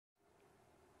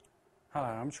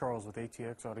Hi, I'm Charles with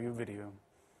ATX Audio Video.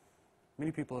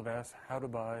 Many people have asked how to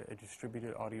buy a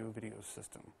distributed audio video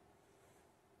system.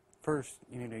 First,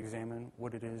 you need to examine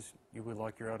what it is you would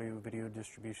like your audio video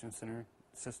distribution center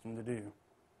system to do.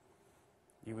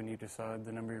 You would need to decide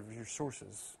the number of your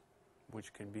sources,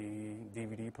 which could be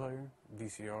DVD player,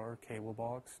 VCR, cable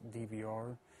box,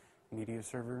 DVR, media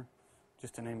server,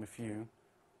 just to name a few.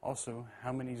 Also,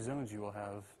 how many zones you will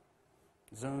have.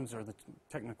 Zones are the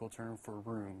technical term for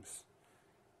rooms.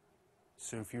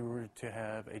 So if you were to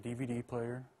have a DVD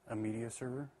player, a media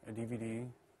server, a DVD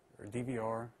or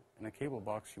DVR, and a cable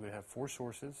box, you would have 4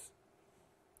 sources.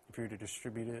 If you were to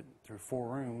distribute it through 4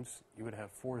 rooms, you would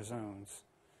have 4 zones.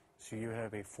 So you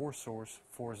have a 4-source,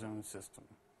 4-zone system.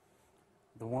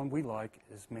 The one we like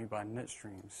is made by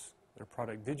NetStreams. Their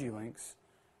product DigiLinX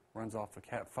runs off a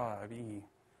Cat5e,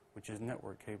 which is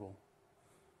network cable.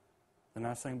 The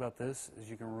nice thing about this is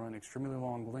you can run extremely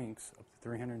long links up to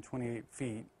 328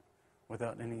 feet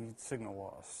without any signal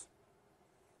loss.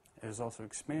 It is also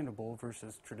expandable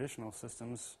versus traditional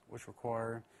systems, which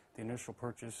require the initial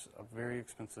purchase of very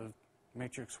expensive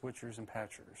matrix switchers and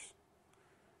patchers.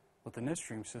 With the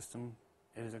NetStream system,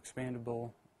 it is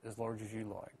expandable as large as you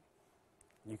like.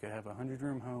 You could have a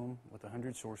 100-room home with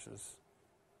 100 sources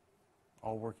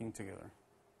all working together.